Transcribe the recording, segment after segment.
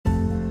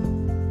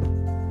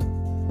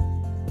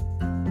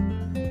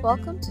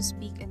Welcome to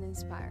Speak and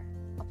Inspire,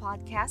 a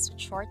podcast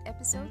with short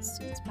episodes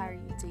to inspire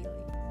you daily.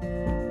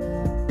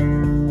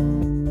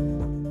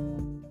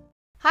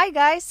 Hi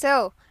guys,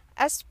 so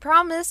as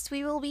promised,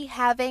 we will be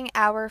having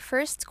our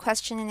first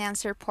question and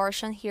answer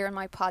portion here on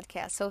my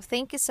podcast. So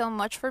thank you so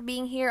much for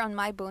being here on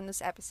my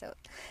bonus episode.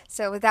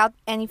 So without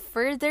any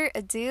further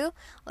ado,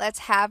 let's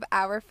have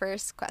our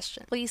first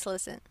question. Please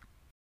listen.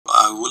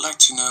 I would like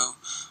to know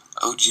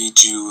how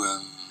did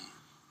you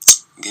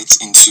get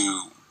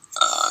into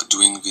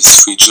doing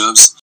these three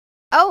jobs?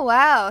 Oh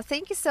wow,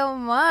 thank you so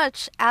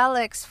much,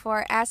 Alex,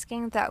 for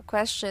asking that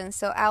question.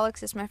 So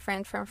Alex is my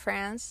friend from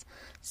France.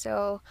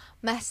 So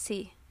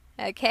merci.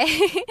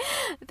 Okay,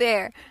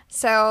 there.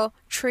 So,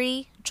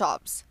 three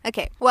jobs.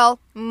 Okay, well,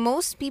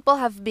 most people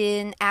have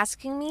been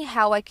asking me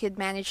how I could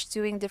manage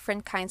doing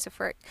different kinds of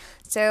work.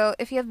 So,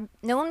 if you have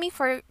known me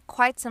for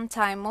quite some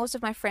time, most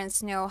of my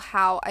friends know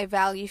how I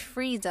value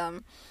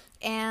freedom.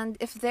 And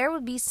if there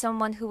would be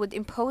someone who would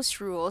impose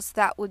rules,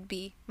 that would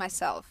be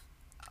myself.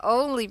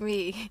 Only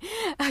me.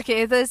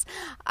 Okay, this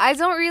I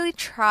don't really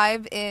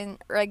thrive in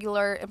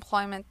regular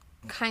employment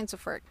kinds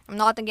of work. I'm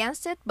not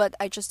against it, but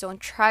I just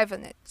don't thrive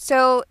on it.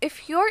 So,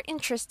 if you're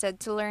interested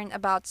to learn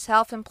about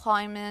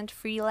self-employment,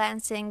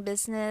 freelancing,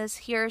 business,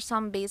 here are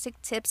some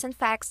basic tips and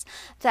facts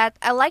that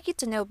I like you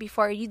to know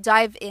before you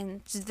dive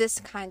into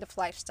this kind of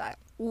lifestyle.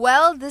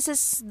 Well, this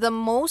is the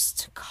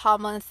most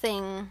common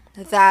thing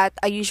that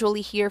I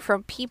usually hear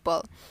from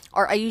people,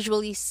 or I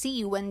usually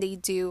see when they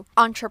do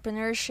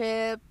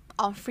entrepreneurship,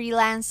 on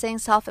freelancing,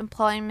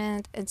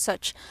 self-employment, and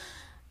such.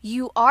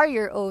 You are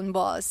your own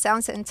boss.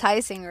 Sounds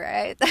enticing,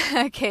 right?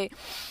 Okay.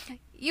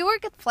 You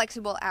work at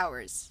flexible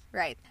hours,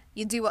 right?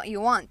 You do what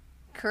you want.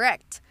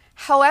 Correct.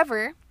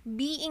 However,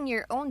 being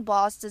your own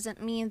boss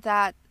doesn't mean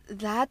that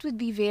would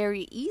be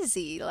very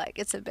easy. Like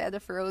it's a bed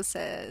of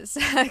roses.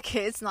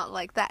 Okay, it's not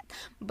like that.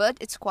 But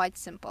it's quite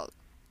simple.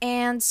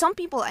 And some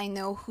people I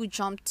know who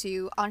jumped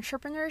to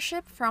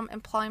entrepreneurship from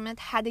employment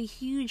had a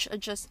huge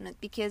adjustment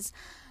because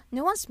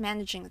no one's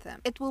managing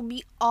them. It will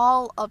be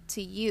all up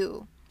to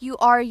you. You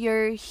are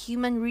your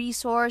human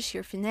resource,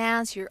 your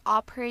finance, your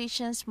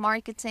operations,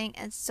 marketing,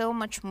 and so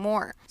much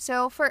more.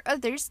 So for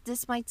others,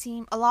 this might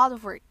seem a lot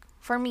of work.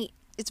 For me,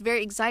 it's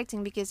very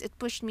exciting because it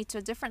pushed me to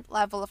a different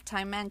level of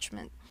time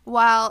management.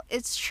 While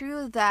it's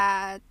true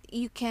that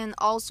you can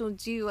also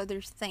do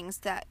other things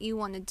that you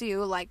want to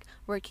do, like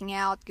working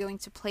out, going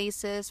to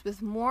places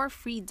with more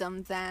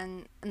freedom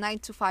than a 9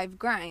 to 5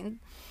 grind,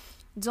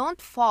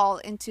 don't fall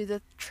into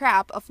the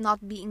trap of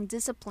not being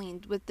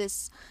disciplined with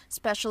this,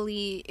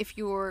 especially if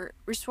your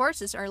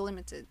resources are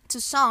limited. To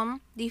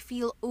some, they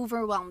feel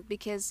overwhelmed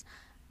because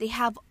they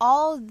have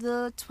all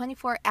the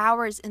 24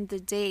 hours in the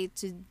day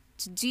to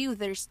do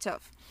their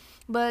stuff.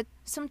 But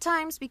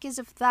sometimes, because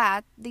of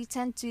that, they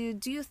tend to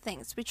do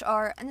things which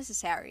are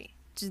unnecessary.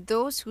 To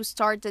those who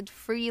started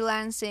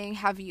freelancing,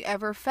 have you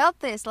ever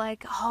felt this?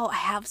 Like, oh, I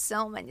have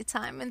so many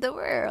time in the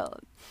world.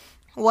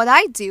 What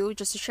I do,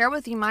 just to share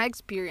with you my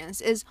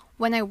experience, is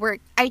when I work,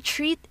 I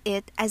treat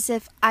it as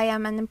if I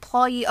am an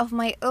employee of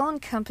my own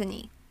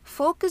company.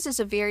 Focus is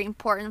a very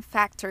important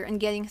factor in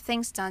getting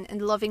things done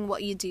and loving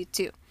what you do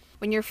too.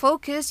 When you're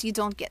focused, you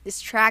don't get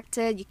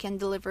distracted, you can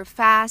deliver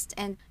fast,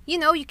 and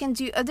you can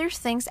do other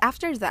things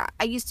after that.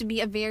 I used to be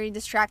a very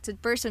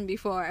distracted person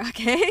before,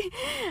 okay?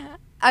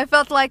 I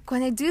felt like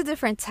when I do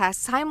different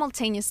tasks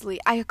simultaneously,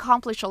 I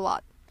accomplish a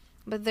lot.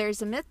 But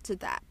there's a myth to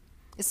that.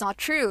 It's not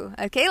true.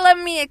 Okay, let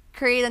me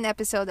create an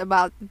episode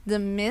about the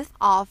myth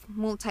of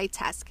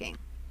multitasking.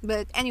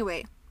 But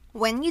anyway,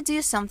 when you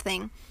do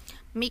something,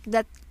 make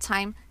that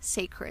time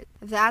sacred.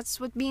 That's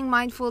what being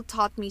mindful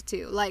taught me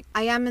too. Like,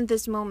 I am in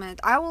this moment.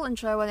 I will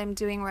enjoy what I'm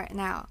doing right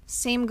now.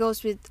 Same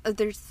goes with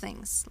other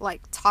things,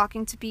 like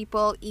talking to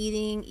people,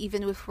 eating,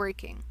 even with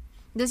working.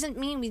 Doesn't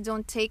mean we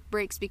don't take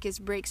breaks, because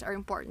breaks are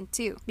important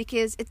too,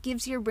 because it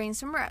gives your brain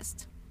some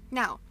rest.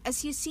 Now,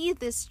 as you see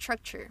this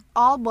structure,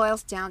 all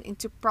boils down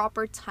into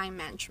proper time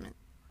management.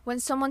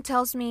 When someone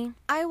tells me,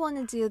 I want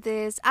to do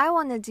this, I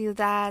want to do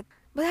that,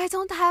 but I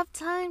don't have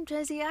time,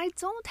 Jessie, I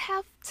don't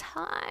have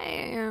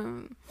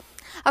time.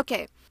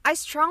 Okay, I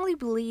strongly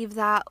believe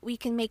that we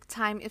can make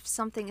time if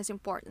something is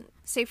important.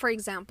 Say, for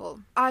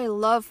example, I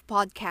love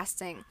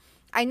podcasting.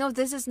 I know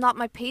this is not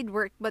my paid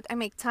work, but I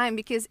make time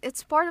because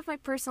it's part of my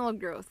personal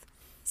growth.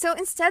 So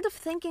instead of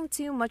thinking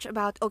too much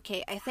about,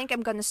 okay, I think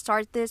I'm gonna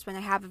start this when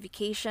I have a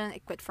vacation, I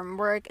quit from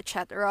work,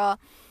 etc.,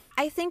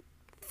 I think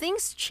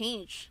things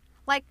change.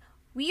 Like,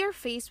 we are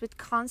faced with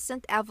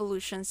constant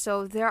evolution,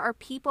 so there are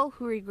people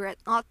who regret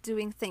not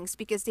doing things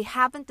because they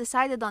haven't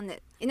decided on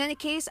it. In any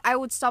case, I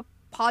would stop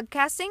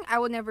podcasting, I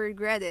would never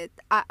regret it.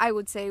 I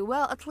would say,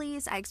 well, at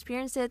least I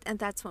experienced it and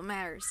that's what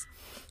matters.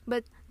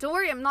 But don't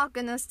worry, I'm not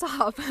gonna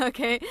stop,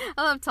 okay?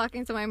 I love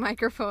talking to my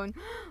microphone.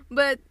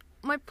 But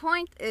my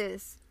point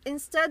is,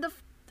 instead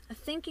of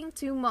thinking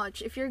too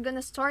much if you're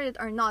gonna start it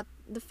or not,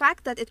 the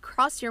fact that it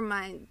crossed your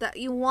mind, that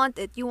you want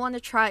it, you want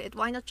to try it,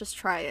 why not just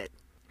try it?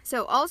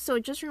 So also,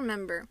 just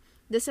remember,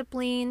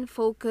 discipline,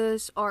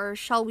 focus, or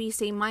shall we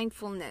say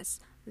mindfulness,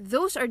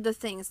 those are the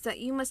things that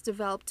you must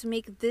develop to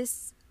make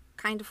this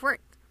kind of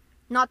work,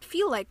 not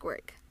feel like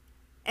work.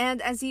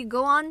 And as you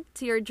go on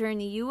to your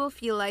journey, you will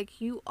feel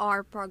like you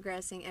are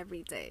progressing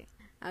every day.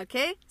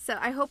 Okay? So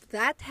I hope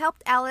that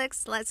helped,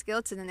 Alex. Let's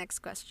go to the next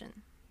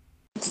question.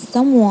 If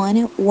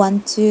someone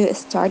wants to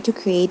start to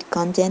create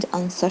content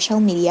on social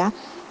media,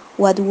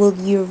 what would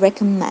you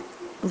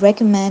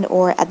recommend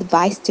or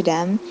advise to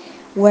them?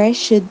 Where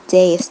should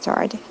they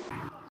start?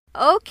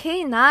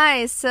 Okay,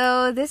 nice.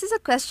 So this is a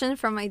question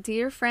from my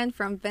dear friend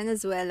from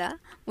Venezuela.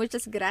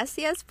 Muchas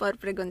gracias por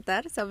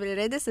preguntar sobre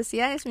redes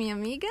sociales, mi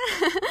amiga.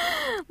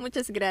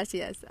 Muchas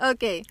gracias.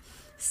 Okay,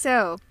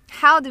 so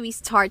how do we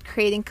start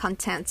creating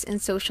content in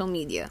social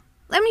media?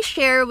 Let me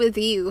share with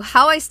you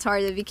how I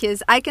started,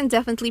 because I can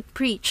definitely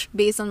preach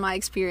based on my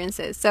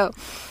experiences. So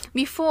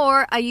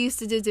before, I used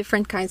to do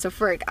different kinds of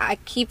work. I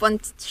keep on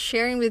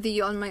sharing with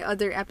you on my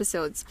other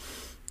episodes.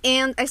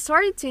 And I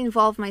started to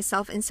involve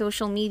myself in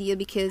social media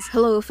because,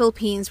 hello,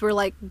 Philippines, we're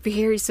like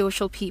very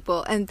social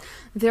people. And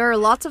there are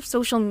lots of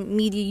social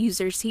media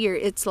users here.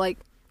 It's like,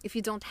 if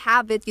you don't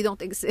have it, you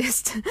don't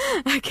exist.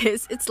 I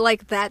guess it's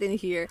like that in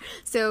here.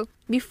 So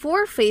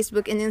before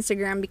Facebook and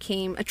Instagram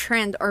became a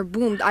trend or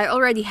boomed, I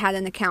already had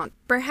an account.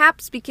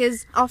 Perhaps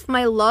because of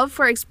my love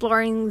for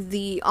exploring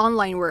the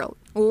online world.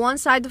 One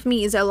side of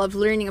me is I love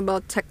learning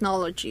about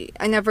technology.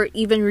 I never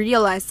even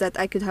realized that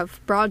I could have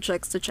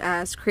projects such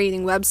as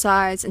creating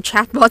websites and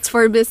chatbots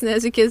for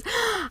business, because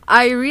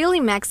I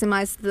really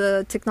maximize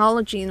the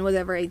technology in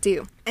whatever I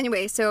do.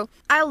 Anyway, so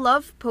I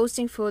love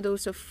posting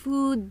photos of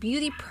food,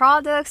 beauty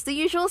products, the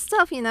usual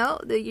stuff,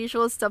 the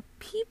usual stuff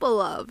people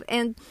love.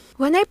 And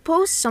when I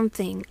post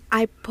something,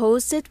 I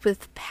post it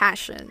with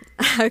passion.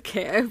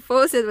 Okay, I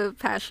post it with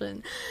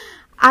passion.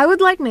 I would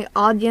like my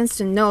audience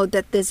to know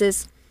that this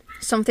is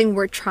something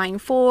worth trying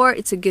for,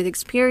 it's a good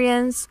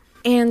experience,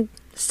 and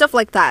stuff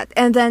like that.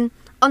 And then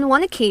on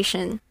one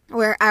occasion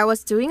where I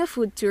was doing a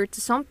food tour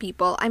to some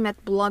people, I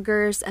met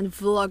bloggers and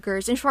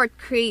vloggers, in short,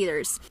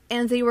 creators,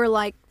 and they were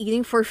like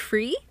eating for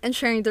free and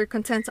sharing their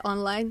content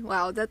online.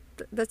 Wow,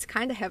 that's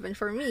kind of heaven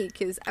for me,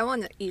 because I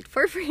want to eat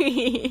for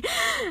free.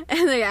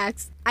 And I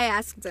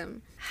asked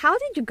them, how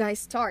did you guys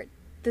start?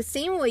 The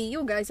same way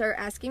you guys are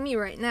asking me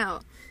right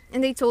now.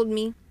 And they told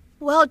me,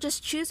 well,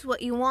 just choose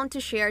what you want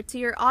to share to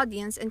your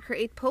audience and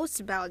create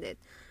posts about it.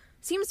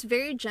 Seems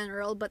very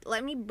general, but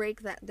let me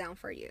break that down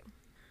for you.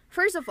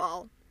 First of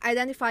all,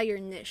 identify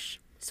your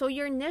niche. So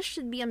your niche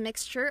should be a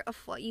mixture of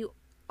what you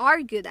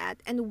are good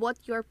at and what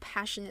you're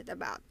passionate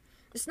about.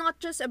 It's not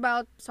just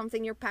about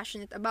something you're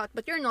passionate about,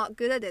 but you're not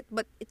good at it,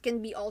 but it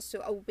can be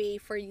also a way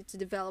for you to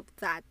develop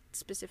that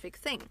specific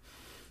thing.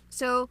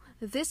 So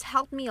this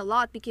helped me a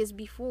lot, because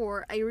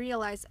before I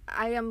realized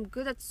I am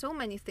good at so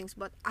many things,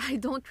 but I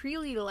don't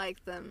really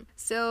like them.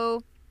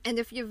 So, and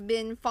if you've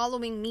been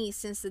following me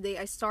since the day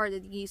I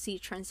started, you see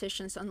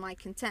transitions on my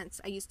contents.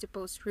 I used to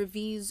post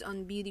reviews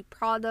on beauty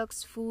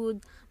products,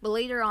 food, but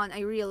later on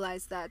I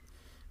realized that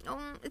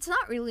it's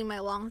not really my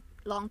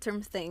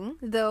long-term thing,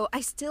 though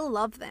I still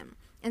love them.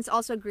 And it's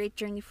also a great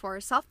journey for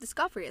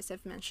self-discovery, as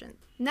I've mentioned.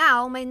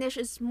 Now, my niche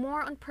is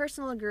more on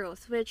personal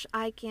growth, which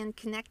I can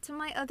connect to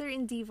my other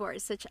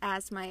endeavors, such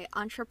as my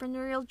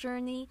entrepreneurial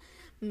journey,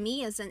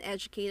 me as an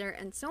educator,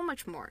 and so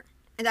much more.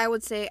 And I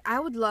would say I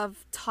would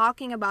love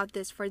talking about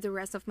this for the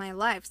rest of my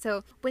life.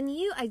 So when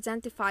you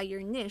identify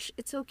your niche,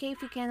 it's okay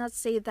if you cannot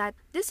say that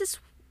this is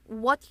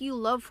what you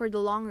love for the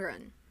long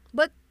run.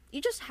 But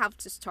you just have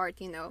to start,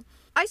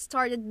 I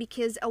started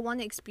because I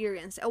want to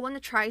experience. I want to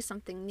try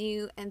something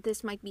new, and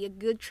this might be a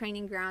good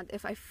training ground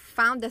if I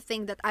found the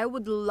thing that I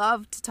would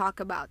love to talk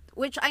about,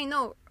 which I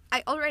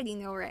already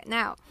know right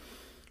now.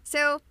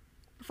 So,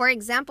 for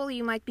example,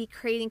 you might be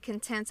creating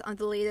content on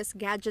the latest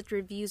gadget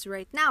reviews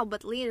right now,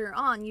 but later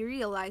on you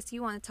realize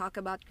you want to talk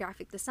about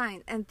graphic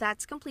design, and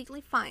that's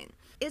completely fine.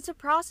 It's a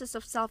process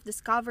of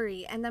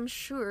self-discovery, and I'm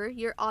sure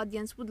your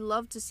audience would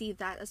love to see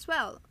that as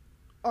well.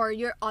 Or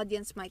your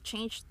audience might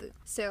change too.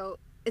 So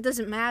it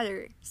doesn't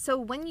matter. So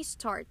when you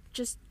start,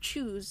 just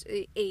choose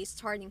a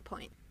starting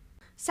point.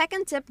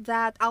 Second tip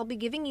that I'll be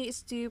giving you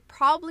is to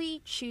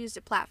probably choose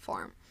a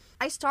platform.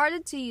 I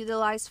started to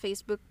utilize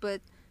Facebook,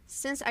 but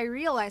since I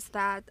realized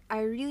that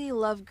I really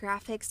love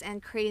graphics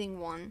and creating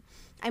one,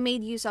 I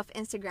made use of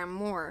Instagram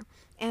more.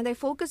 And I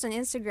focus on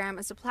Instagram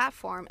as a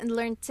platform and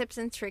learn tips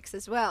and tricks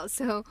as well.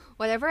 So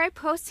whatever I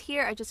post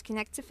here, I just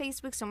connect to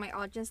Facebook so my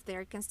audience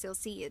there can still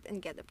see it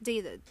and get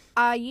updated.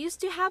 I used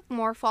to have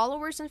more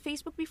followers on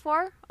Facebook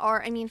before,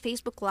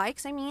 Facebook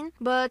likes,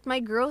 but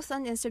my growth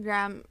on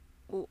Instagram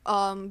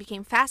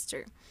became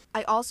faster.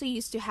 I also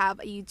used to have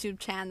a YouTube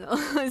channel.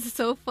 It's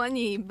so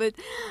funny, but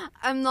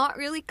I'm not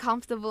really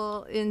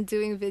comfortable in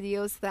doing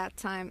videos that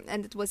time,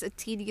 and it was a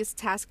tedious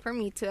task for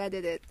me to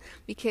edit it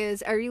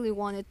because I really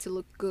wanted to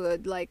look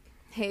good. Like,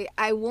 hey,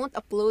 I won't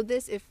upload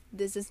this if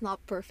this is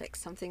not perfect,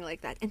 something like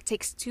that. It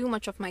takes too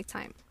much of my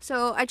time.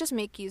 So I just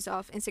make use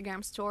of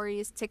Instagram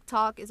stories.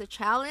 TikTok is a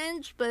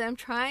challenge, but I'm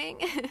trying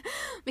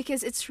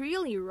because it's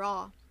really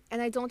raw.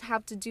 and I don't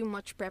have to do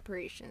much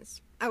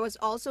preparations. I was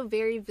also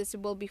very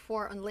visible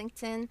before on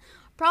LinkedIn,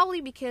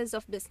 probably because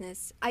of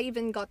business. I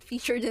even got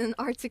featured in an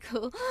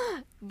article,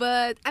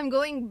 but I'm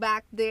going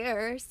back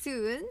there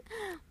soon.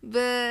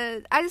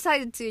 But I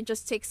decided to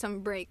just take some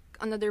break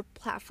on other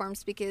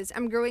platforms because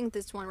I'm growing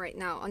this one right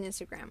now on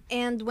Instagram.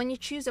 And when you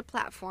choose a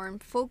platform,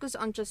 focus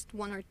on just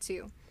one or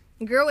two.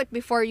 Grow it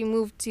before you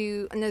move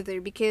to another,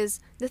 because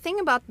the thing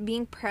about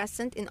being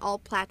present in all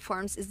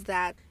platforms is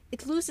that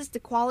it loses the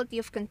quality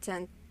of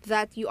content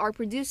that you are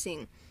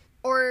producing.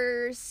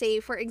 Or say,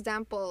 for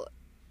example,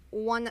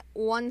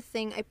 one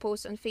thing I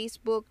post on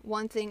Facebook,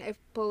 one thing I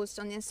post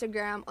on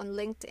Instagram, on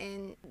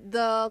LinkedIn,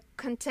 the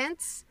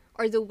contents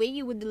or the way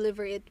you would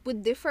deliver it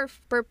would differ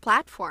per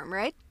platform,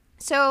 right?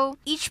 So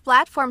each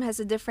platform has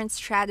a different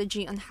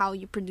strategy on how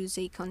you produce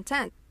a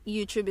content.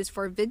 YouTube is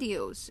for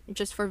videos.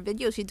 Just for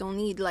videos, you don't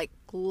need like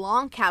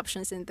long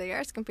captions in there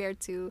as compared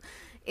to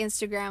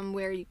Instagram,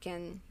 where you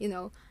can,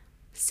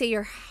 say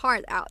your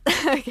heart out.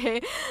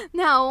 Okay.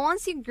 Now,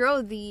 once you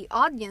grow the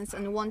audience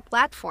on one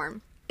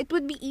platform, it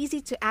would be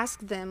easy to ask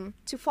them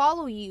to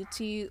follow you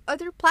to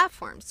other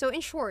platforms. So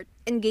in short,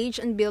 engage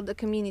and build a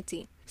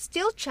community.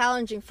 Still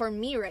challenging for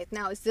me right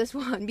now is this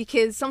one,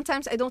 because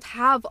sometimes I don't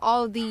have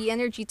all the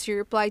energy to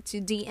reply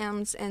to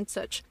DMs and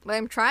such. But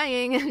I'm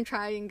trying and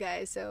trying,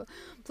 guys, so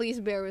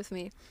please bear with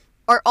me.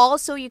 Or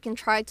also, you can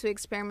try to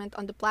experiment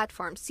on the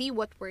platform, see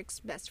what works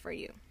best for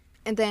you.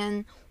 And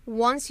then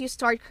once you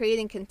start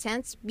creating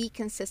content, be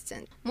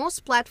consistent.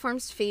 Most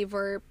platforms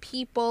favor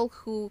people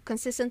who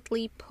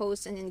consistently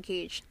post and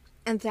engage,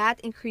 and that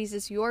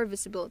increases your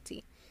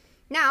visibility.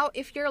 Now,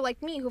 if you're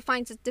like me, who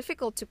finds it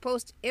difficult to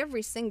post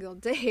every single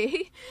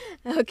day,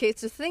 okay,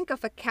 to think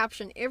of a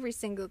caption every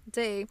single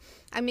day,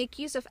 I make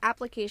use of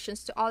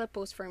applications to auto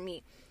post for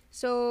me.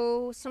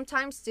 So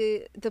sometimes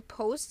the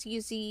posts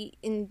you see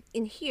in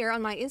here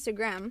on my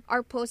Instagram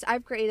are posts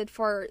I've created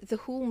for the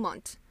whole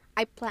month.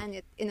 I plan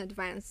it in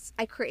advance.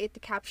 I create the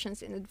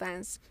captions in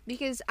advance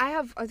because I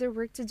have other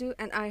work to do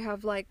and I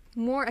have like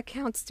more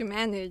accounts to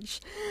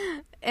manage.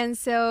 And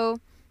so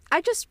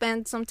I just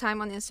spend some time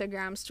on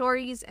Instagram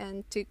stories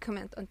and to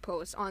comment on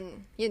posts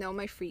on,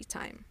 my free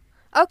time.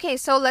 Okay,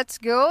 so let's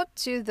go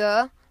to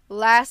the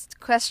last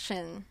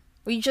question.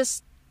 We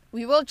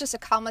will just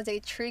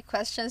accommodate 3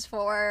 questions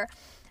for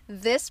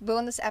this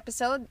bonus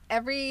episode.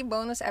 Every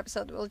bonus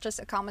episode will just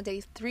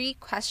accommodate 3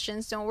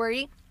 questions. Don't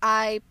worry.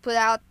 I put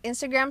out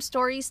Instagram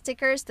story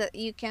stickers that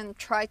you can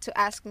try to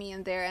ask me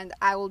in there, and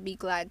I will be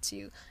glad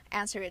to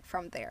answer it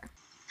from there.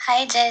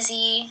 Hi,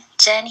 Jessie.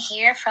 Jen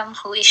here from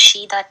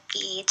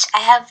whoisshe.ph. I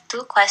have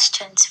 2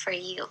 questions for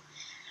you.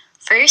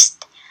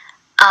 First,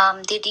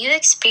 did you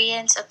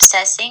experience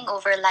obsessing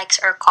over likes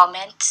or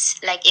comments,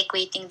 like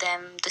equating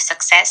them to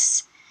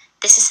success?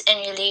 This is in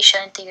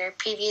relation to your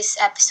previous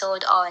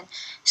episode on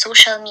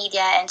social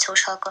media and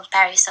social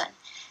comparison.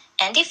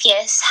 And if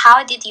yes,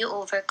 how did you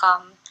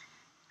overcome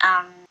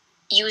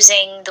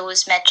using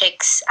those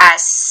metrics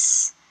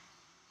as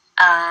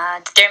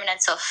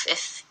determinants of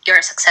if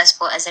you're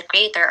successful as a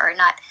creator or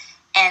not?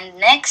 And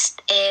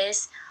next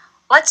is,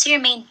 what's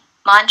your main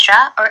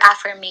mantra or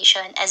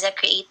affirmation as a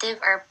creative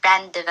or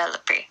brand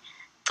developer?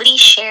 Please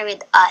share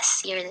with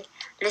us, your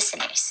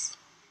listeners.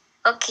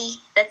 Okay,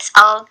 that's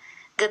all.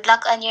 Good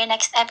luck on your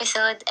next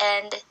episode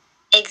and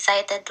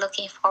excited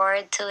looking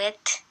forward to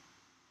it.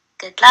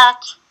 Good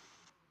luck.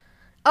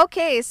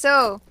 Okay,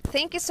 so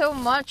thank you so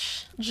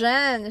much,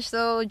 Jen.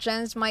 So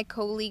Jen's my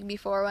colleague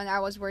before when I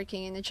was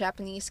working in a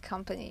Japanese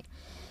company.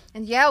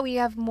 And yeah, we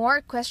have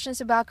more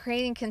questions about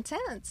creating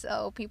content.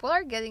 So people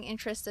are getting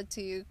interested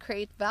to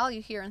create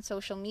value here on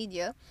social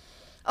media.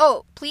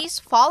 Oh, please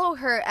follow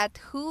her at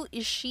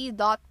whoisshe.ph.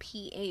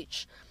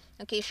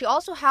 Okay, she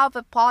also have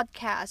a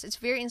podcast. It's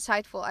very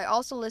insightful. I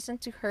also listen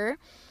to her.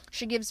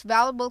 She gives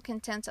valuable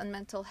content on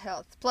mental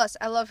health. Plus,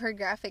 I love her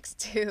graphics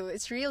too.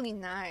 It's really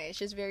nice.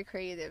 She's very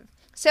creative.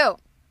 So,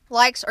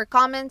 likes or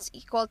comments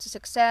equal to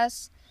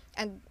success?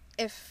 And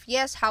if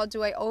yes, how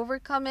do I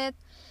overcome it?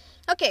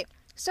 Okay,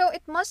 so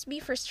it must be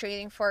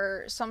frustrating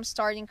for some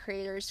starting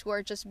creators who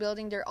are just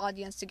building their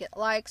audience to get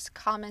likes,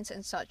 comments,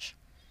 and such.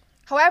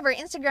 However,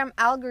 Instagram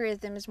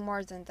algorithm is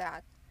more than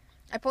that.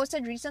 I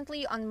posted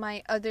recently on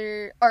my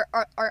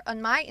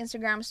on my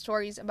Instagram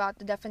stories about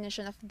the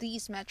definition of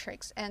these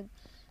metrics and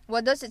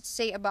what does it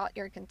say about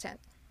your content.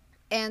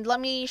 And let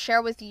me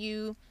share with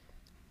you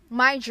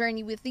my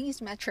journey with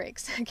these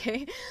metrics,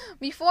 okay?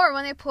 Before,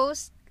 when I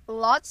post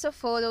lots of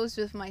photos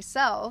with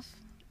myself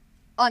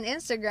on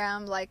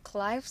Instagram, like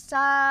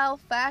lifestyle,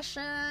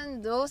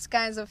 fashion, those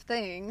kinds of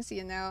things,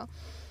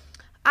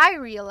 I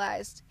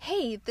realized,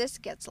 hey, this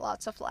gets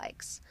lots of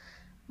likes.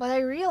 But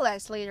I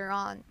realized later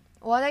on,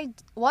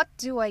 what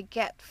do I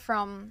get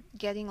from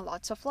getting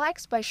lots of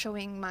likes by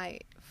showing my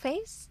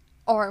face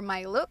or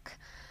my look?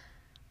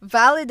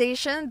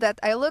 Validation that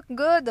I look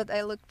good, that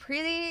I look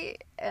pretty,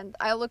 and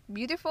I look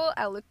beautiful,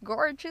 I look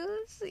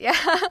gorgeous. Yeah,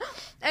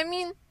 I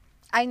mean,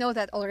 I know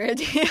that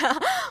already.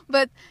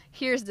 But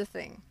here's the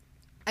thing.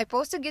 I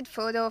post a good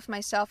photo of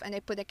myself and I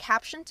put a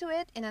caption to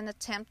it in an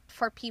attempt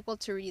for people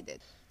to read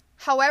it.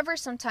 However,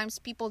 sometimes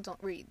people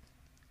don't read.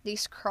 They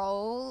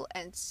scroll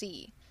and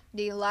see.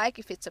 They like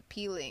if it's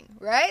appealing,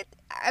 right?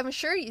 I'm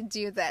sure you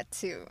do that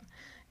too.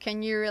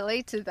 Can you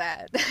relate to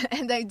that?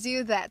 And I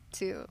do that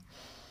too.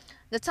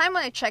 The time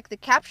when I check the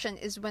caption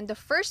is when the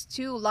first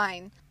two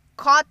lines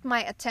caught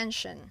my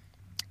attention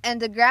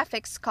and the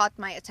graphics caught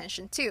my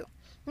attention too.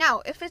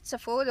 Now, if it's a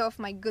photo of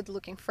my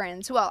good-looking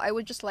friends, well, I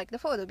would just like the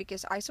photo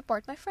because I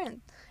support my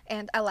friend.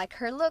 And I like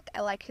her look,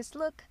 I like his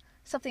look,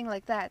 something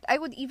like that. I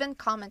would even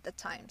comment at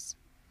times.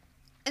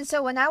 And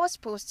so when I was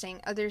posting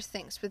other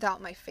things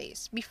without my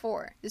face,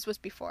 this was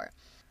before,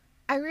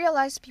 I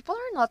realized people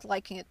are not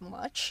liking it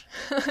much.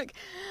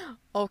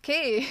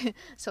 Okay,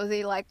 so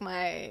they like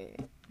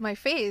my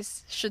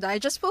face. Should I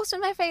just post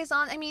with my face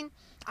on? I mean,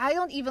 I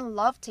don't even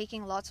love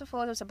taking lots of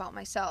photos about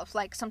myself.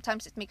 Like,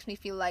 sometimes it makes me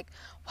feel like,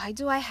 why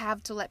do I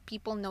have to let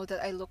people know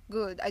that I look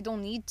good? I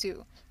don't need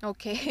to,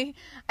 okay?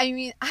 I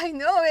mean, I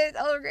know it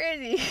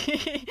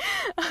already.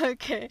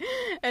 Okay,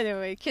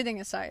 anyway, kidding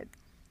aside.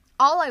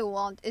 All I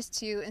want is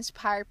to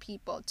inspire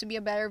people to be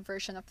a better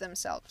version of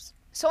themselves.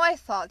 So I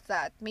thought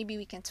that maybe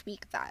we can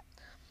tweak that.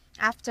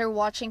 After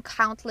watching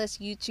countless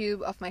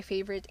YouTube of my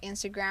favorite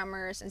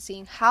Instagrammers and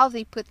seeing how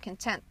they put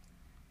content,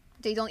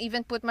 they don't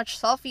even put much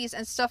selfies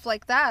and stuff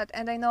like that,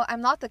 and I know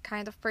I'm not the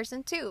kind of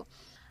person too.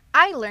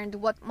 I learned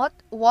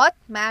what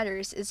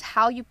matters is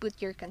how you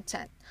put your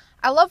content.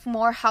 I love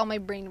more how my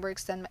brain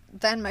works than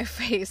my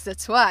face,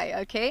 that's why,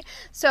 okay?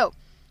 So,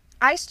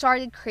 I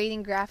started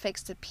creating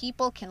graphics that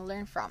people can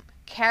learn from,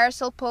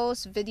 carousel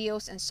posts,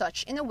 videos, and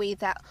such, in a way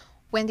that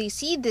when they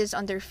see this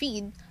on their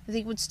feed,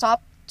 they would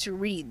stop to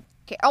read.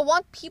 Okay, I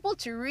want people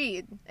to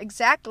read.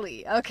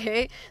 Exactly,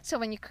 okay? So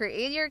when you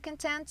create your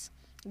content,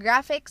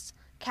 graphics,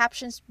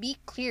 captions, be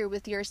clear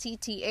with your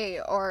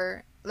CTA,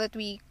 or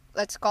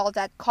let's call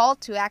that call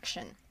to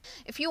action.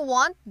 If you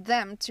want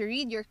them to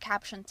read your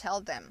caption,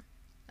 tell them.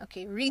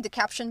 Okay, read the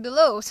caption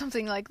below,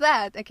 something like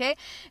that, okay?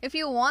 If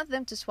you want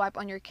them to swipe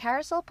on your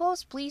carousel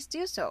post, please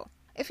do so.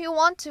 If you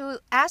want to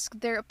ask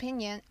their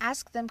opinion,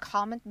 ask them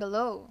comment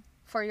below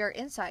for your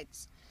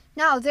insights.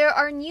 Now, there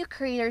are new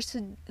creators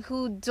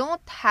who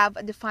don't have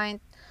a defined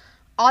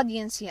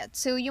audience yet,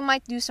 so you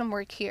might do some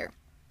work here.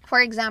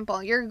 For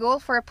example, your goal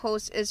for a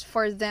post is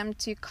for them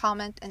to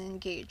comment and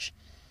engage.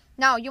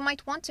 Now, you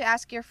might want to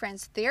ask your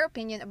friends their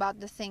opinion about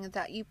the thing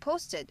that you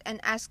posted and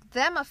ask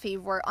them a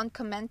favor on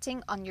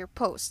commenting on your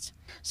post.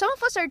 Some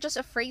of us are just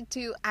afraid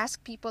to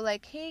ask people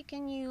like, hey,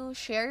 can you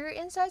share your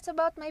insights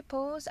about my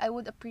post? I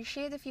would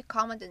appreciate if you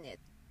comment on it.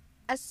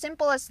 As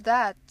simple as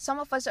that. Some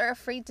of us are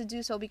afraid to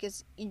do so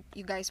because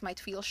you guys might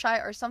feel shy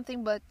or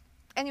something, but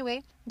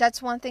anyway,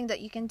 that's one thing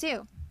that you can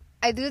do.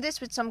 I do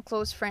this with some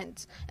close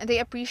friends, and they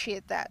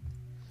appreciate that.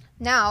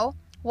 Now,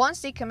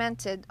 once they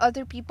commented,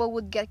 other people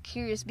would get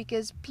curious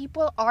because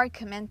people are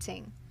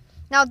commenting.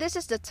 Now, this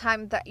is the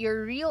time that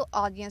your real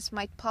audience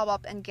might pop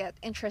up and get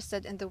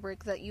interested in the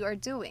work that you are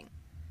doing.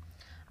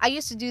 I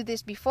used to do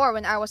this before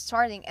when I was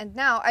starting, and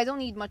now I don't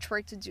need much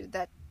work to do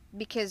that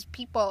because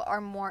people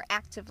are more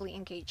actively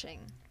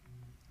engaging.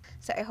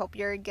 So I hope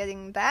you're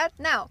getting that.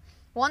 Now,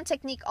 one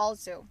technique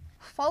also.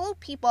 Follow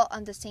people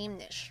on the same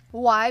niche.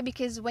 Why?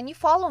 Because when you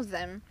follow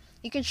them,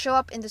 you can show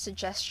up in the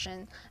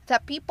suggestion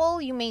that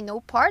people you may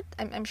know part.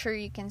 I'm sure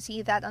you can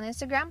see that on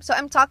Instagram. So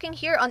I'm talking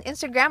here on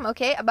Instagram,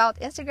 okay,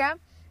 about Instagram.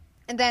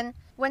 And then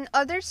when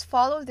others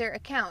follow their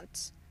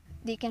accounts,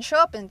 they can show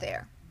up in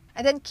there.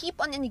 And then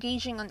keep on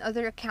engaging on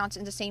other accounts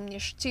in the same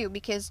niche too,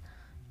 because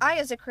I,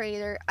 as a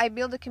creator, I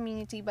build a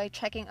community by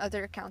checking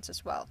other accounts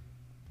as well.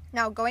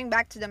 Now, going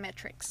back to the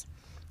metrics.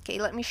 Okay,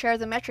 let me share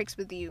the metrics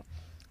with you.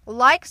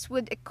 Likes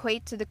would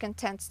equate to the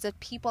contents that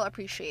people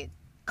appreciate.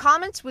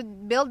 Comments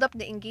would build up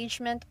the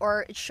engagement,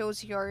 or it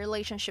shows your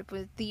relationship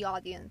with the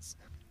audience.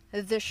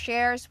 The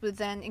shares would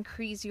then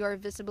increase your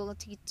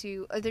visibility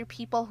to other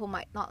people who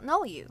might not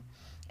know you.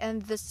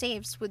 And the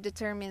saves would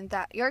determine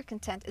that your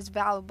content is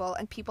valuable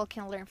and people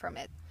can learn from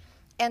it.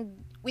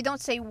 And we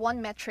don't say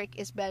one metric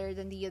is better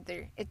than the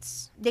other.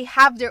 They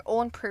have their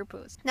own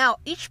purpose. Now,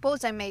 each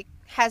post I make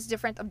has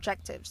different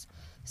objectives.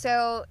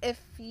 So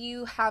if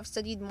you have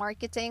studied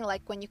marketing,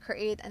 like when you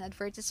create an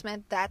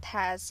advertisement, that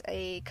has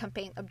a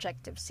campaign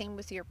objective. Same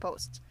with your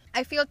post.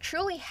 I feel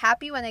truly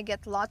happy when I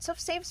get lots of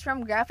saves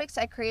from graphics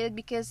I created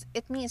because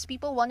it means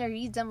people want to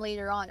read them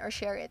later on or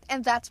share it.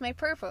 And that's my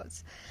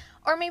purpose.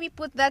 Or maybe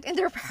put that in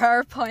their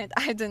PowerPoint.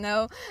 I don't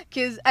know.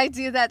 Because I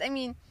do that. I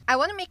mean, I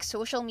want to make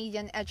social media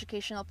an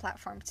educational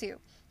platform too.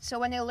 So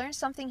when I learn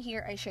something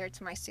here, I share it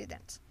to my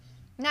students.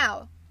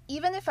 Now,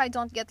 even if I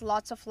don't get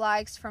lots of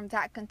likes from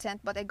that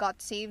content, but I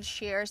got saves,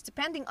 shares,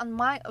 depending on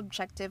my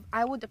objective,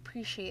 I would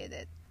appreciate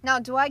it. Now,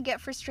 do I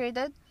get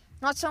frustrated?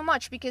 Not so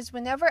much, because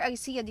whenever I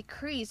see a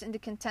decrease in the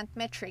content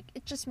metric,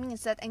 it just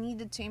means that I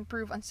needed to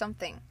improve on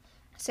something.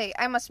 Say,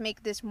 I must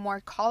make this more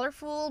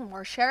colorful,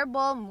 more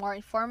shareable, more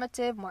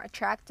informative, more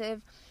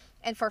attractive.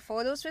 And for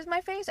photos with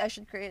my face, I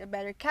should create a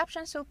better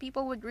caption so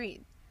people would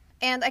read.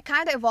 And I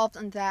kind of evolved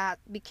on that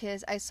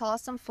because I saw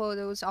some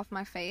photos of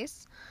my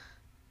face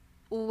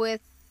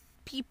with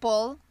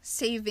people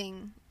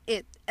saving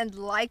it and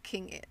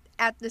liking it.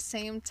 at the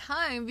same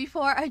time.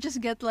 Before, I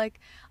just get like,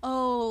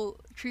 oh,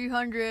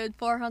 300,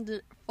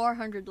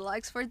 400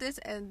 likes for this,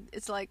 and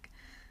it's like,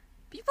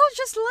 people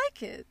just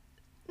like it.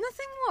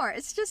 Nothing more.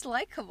 It's just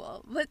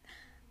likable. But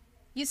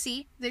you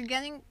see, they're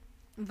getting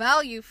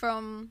value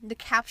from the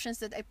captions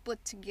that I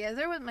put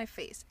together with my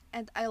face,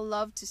 and I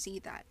love to see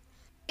that.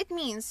 It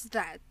means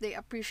that they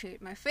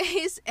appreciate my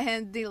face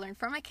and they learn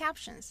from my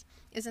captions.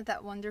 Isn't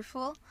that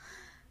wonderful?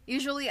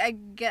 Usually I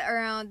get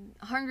around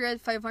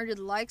 100, 500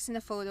 likes in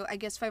a photo. I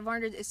guess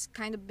 500 is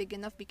kind of big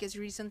enough because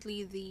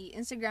recently the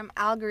Instagram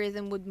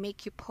algorithm would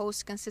make you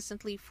post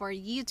consistently for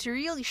you to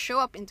really show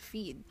up in the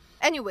feed.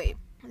 Anyway,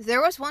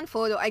 there was one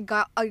photo I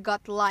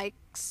got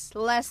likes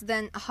less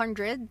than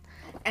 100,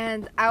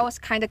 and I was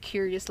kind of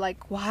curious,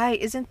 like, why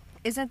isn't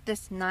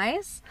this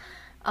nice?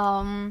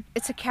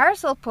 It's a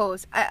carousel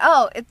post.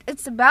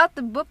 It's about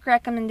the book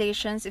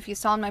recommendations if you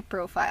saw on my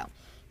profile.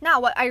 Now,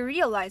 what I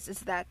realized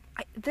is that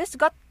this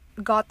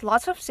got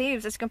lots of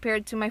saves as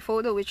compared to my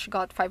photo, which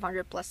got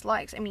 500 plus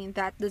likes. I mean,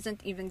 that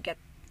doesn't even get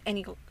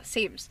any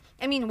saves.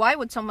 I mean, why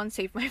would someone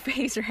save my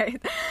face,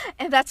 right?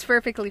 And that's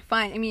perfectly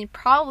fine. I mean,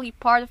 probably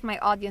part of my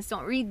audience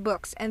don't read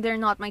books and they're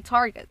not my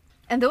target.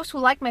 And those who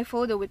like my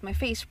photo with my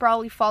face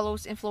probably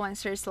follows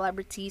influencers,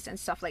 celebrities, and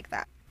stuff like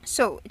that.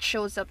 So it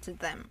shows up to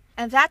them.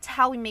 And that's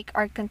how we make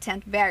our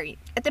content vary.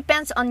 It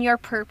depends on your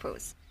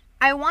purpose.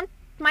 I want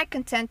my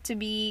content to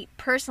be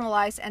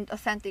personalized and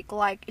authentic,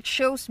 like it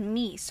shows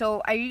me,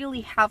 so I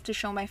really have to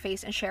show my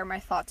face and share my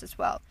thoughts as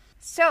well.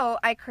 So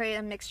I create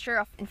a mixture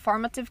of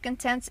informative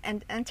contents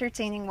and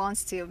entertaining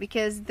ones too,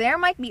 because there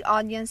might be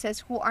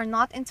audiences who are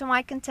not into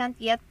my content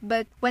yet,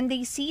 but when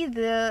they see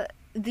the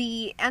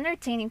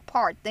entertaining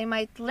part, they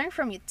might learn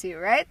from it too,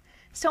 right?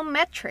 So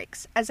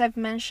metrics, as I've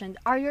mentioned,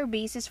 are your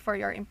basis for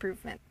your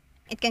improvement.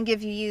 It can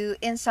give you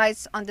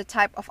insights on the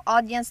type of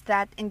audience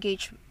that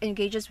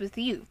engages with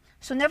you.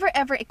 So never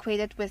ever equate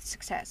it with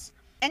success.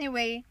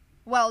 Anyway,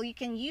 well, you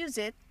can use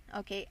it,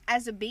 okay,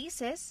 as a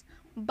basis,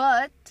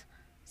 but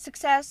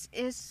success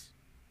is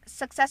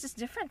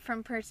different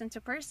from person to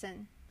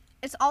person.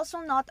 It's also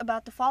not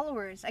about the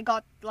followers. I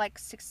got like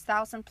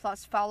 6,000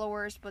 plus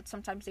followers, but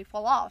sometimes they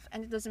fall off,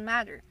 and it doesn't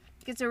matter.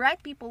 Because the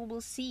right people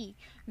will see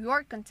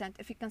your content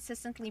if you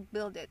consistently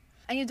build it.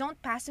 And you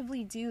don't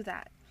passively do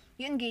that.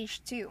 You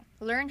engage too.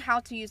 Learn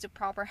how to use the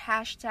proper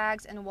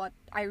hashtags, and what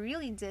I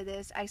really did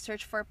is I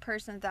searched for a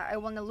person that I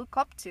want to look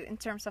up to in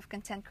terms of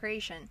content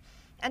creation.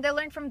 And I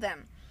learned from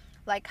them,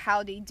 like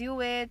how they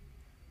do it.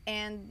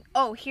 And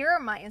here are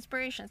my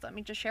inspirations. Let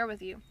me just share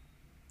with you.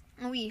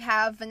 We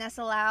have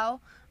Vanessa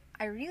Lau.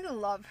 I really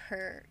love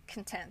her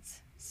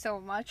content so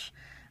much.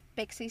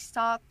 Pixie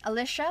Stock,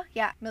 Alicia,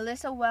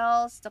 Melissa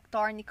Wells,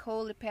 Dr.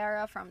 Nicole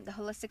Lipera from The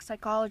Holistic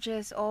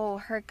Psychologist.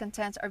 Her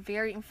contents are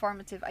very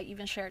informative. I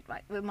even share it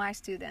with my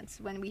students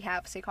when we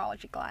have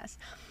psychology class,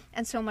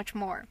 and so much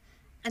more.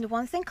 And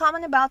one thing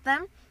common about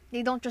them,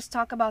 they don't just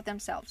talk about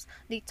themselves.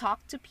 They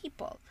talk to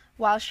people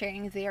while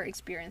sharing their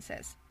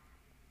experiences.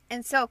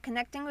 And so,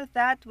 connecting with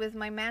that, with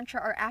my mantra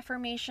or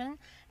affirmation,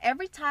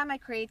 every time I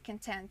create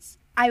contents,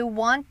 I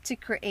want to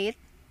create,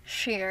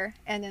 share,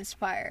 and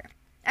inspire.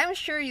 I'm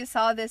sure you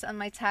saw this on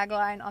my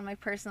tagline on my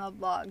personal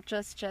blog,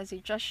 Just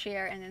Jessie, just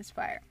share and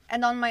inspire.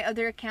 And on my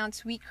other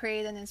accounts, We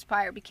Create and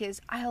Inspire, because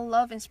I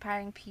love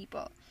inspiring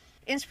people.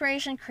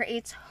 Inspiration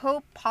creates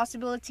hope,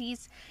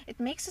 possibilities. It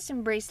makes us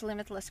embrace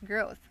limitless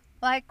growth.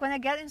 Like, when I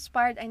get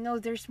inspired, I know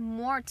there's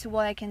more to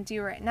what I can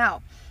do right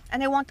now.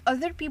 And I want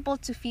other people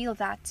to feel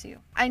that too.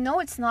 I know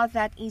it's not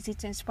that easy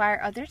to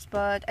inspire others,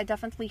 but I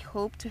definitely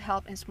hope to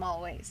help in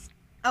small ways.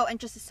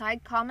 And just a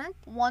side comment,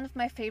 one of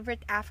my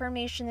favorite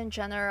affirmation in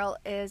general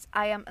is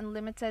I am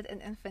unlimited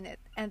and infinite.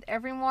 And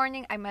every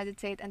morning I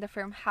meditate and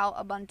affirm how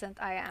abundant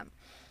I am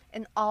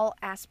in all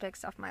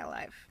aspects of my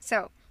life.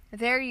 So,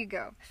 there you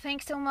go.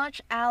 Thanks so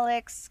much,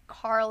 Alex,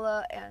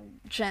 Carla, and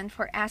Jen,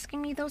 for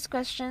asking me those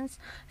questions.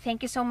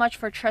 Thank you so much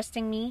for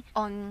trusting me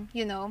on,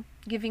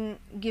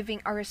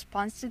 giving a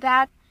response to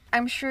that.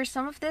 I'm sure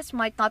some of this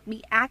might not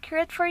be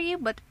accurate for you,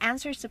 but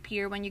answers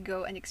appear when you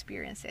go and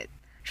experience it.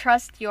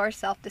 Trust your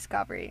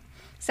self-discovery.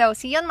 So,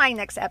 see you on my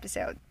next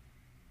episode.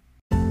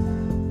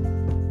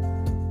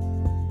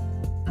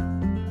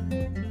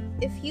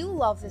 If you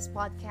love this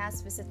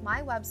podcast, visit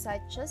my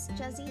website,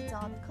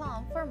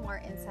 justjessie.com, for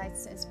more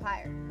insights to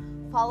inspire.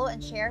 Follow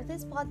and share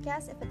this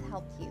podcast if it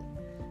helped you.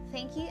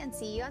 Thank you, and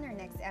see you on our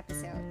next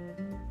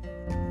episode.